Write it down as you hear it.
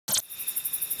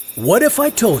What if I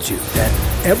told you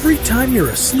that every time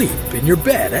you're asleep in your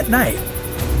bed at night,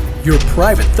 your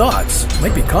private thoughts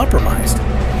might be compromised?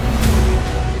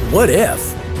 What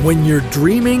if, when you're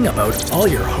dreaming about all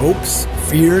your hopes,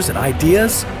 fears, and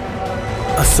ideas,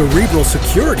 a cerebral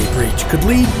security breach could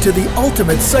lead to the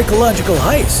ultimate psychological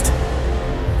heist?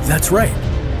 That's right,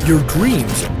 your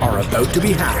dreams are about to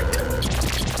be hacked.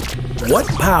 What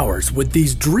powers would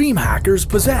these dream hackers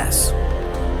possess?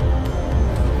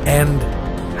 And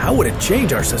how would it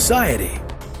change our society?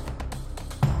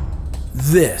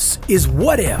 This is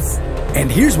What If,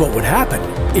 and here's what would happen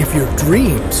if your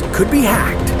dreams could be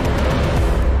hacked.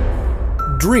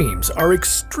 Dreams are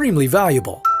extremely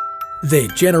valuable. They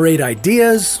generate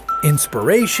ideas,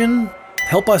 inspiration,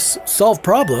 help us solve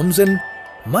problems, and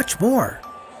much more.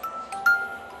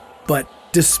 But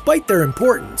despite their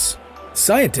importance,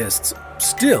 scientists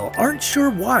still aren't sure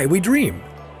why we dream.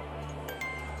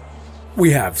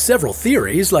 We have several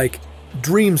theories, like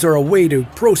dreams are a way to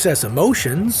process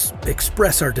emotions,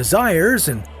 express our desires,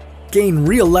 and gain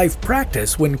real-life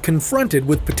practice when confronted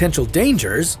with potential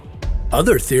dangers.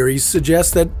 Other theories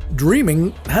suggest that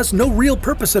dreaming has no real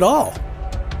purpose at all.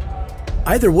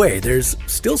 Either way, there's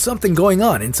still something going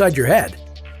on inside your head.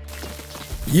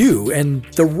 You and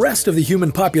the rest of the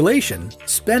human population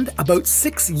spend about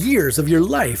 6 years of your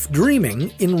life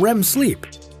dreaming in REM sleep.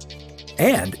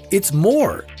 And it's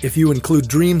more if you include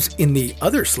dreams in the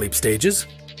other sleep stages.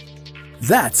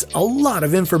 That's a lot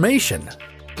of information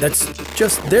that's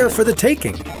just there for the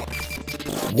taking.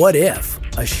 What if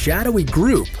a shadowy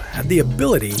group had the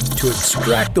ability to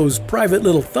extract those private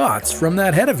little thoughts from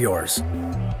that head of yours?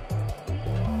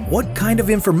 What kind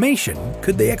of information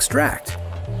could they extract?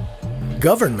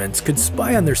 Governments could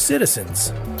spy on their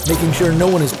citizens, making sure no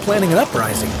one is planning an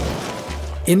uprising.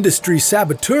 Industry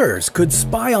saboteurs could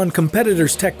spy on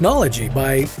competitors' technology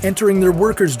by entering their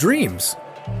workers' dreams.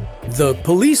 The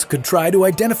police could try to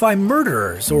identify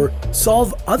murderers or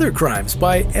solve other crimes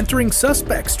by entering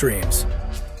suspects' dreams.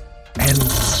 And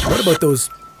what about those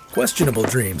questionable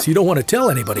dreams you don't want to tell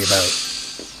anybody about?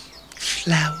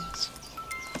 Flowers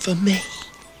for me.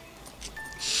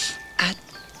 I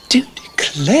do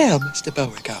declare, Mr.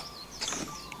 Beauregard,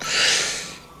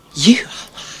 you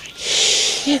are my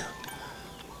hero.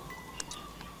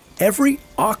 Every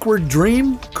awkward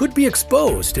dream could be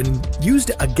exposed and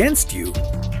used against you,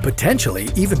 potentially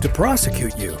even to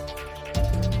prosecute you.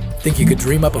 Think you could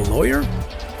dream up a lawyer?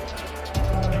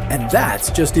 And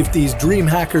that's just if these dream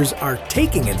hackers are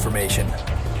taking information.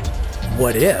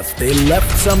 What if they left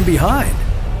some behind?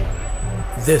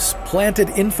 This planted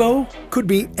info could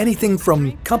be anything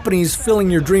from companies filling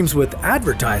your dreams with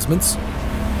advertisements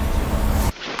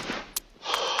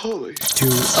to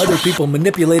other people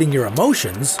manipulating your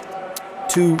emotions,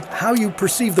 to how you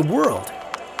perceive the world.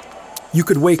 You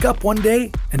could wake up one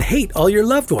day and hate all your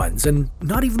loved ones and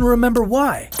not even remember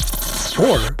why.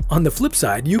 Or, on the flip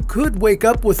side, you could wake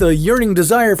up with a yearning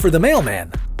desire for the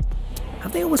mailman.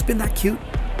 Have they always been that cute?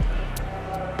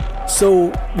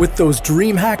 So, with those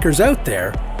dream hackers out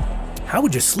there, how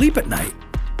would you sleep at night?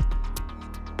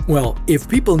 Well, if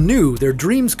people knew their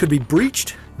dreams could be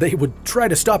breached, they would try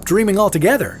to stop dreaming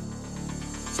altogether.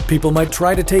 People might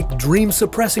try to take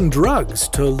dream-suppressing drugs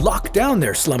to lock down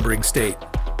their slumbering state.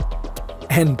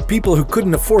 And people who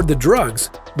couldn't afford the drugs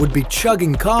would be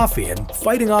chugging coffee and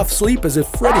fighting off sleep as if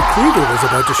Freddy Krueger was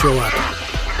about to show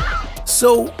up.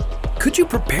 So, could you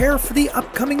prepare for the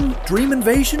upcoming dream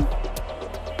invasion?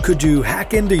 Could you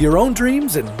hack into your own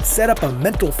dreams and set up a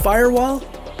mental firewall?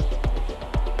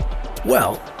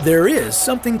 Well, there is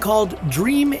something called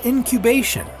dream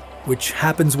incubation, which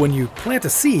happens when you plant a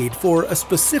seed for a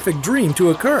specific dream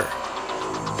to occur.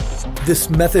 This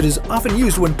method is often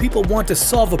used when people want to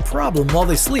solve a problem while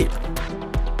they sleep.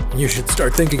 You should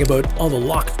start thinking about all the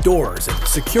locked doors and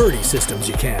security systems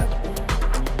you can.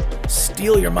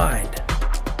 Steal your mind.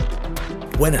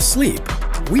 When asleep,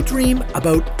 we dream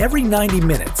about every 90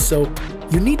 minutes, so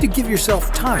you need to give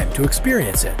yourself time to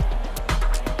experience it.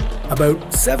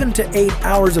 About 7 to 8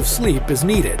 hours of sleep is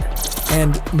needed,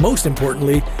 and most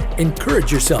importantly,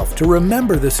 encourage yourself to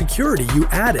remember the security you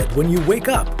added when you wake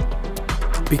up.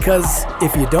 Because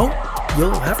if you don't,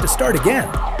 you'll have to start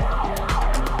again.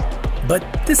 But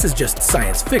this is just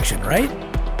science fiction, right?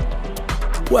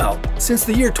 Well, since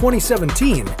the year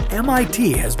 2017,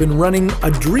 MIT has been running a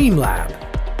dream lab.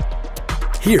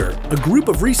 Here, a group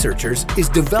of researchers is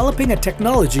developing a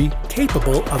technology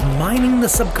capable of mining the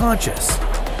subconscious.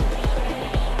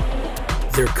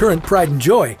 Their current pride and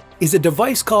joy is a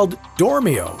device called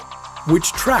Dormio,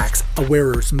 which tracks a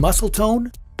wearer's muscle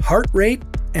tone, heart rate,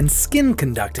 and skin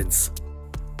conductance.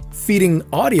 feeding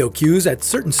audio cues at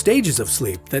certain stages of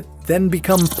sleep that then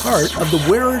become part of the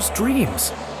wearer's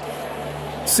dreams.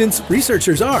 Since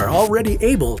researchers are already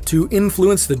able to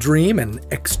influence the dream and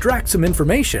extract some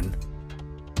information,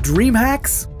 dream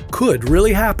hacks could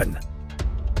really happen.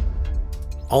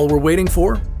 All we're waiting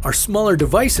for are smaller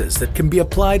devices that can be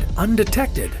applied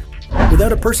undetected,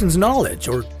 without a person's knowledge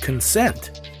or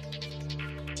consent.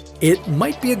 It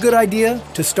might be a good idea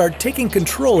to start taking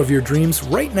control of your dreams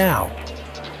right now.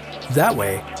 That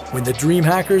way, when the dream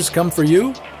hackers come for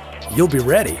you, you'll be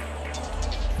ready.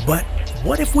 But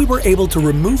what if we were able to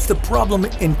remove the problem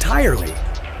entirely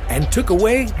and took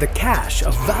away the cache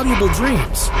of valuable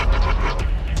dreams?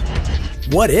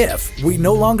 What if we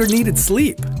no longer needed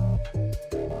sleep?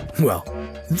 Well,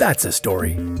 that's a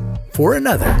story for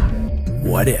another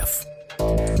What If.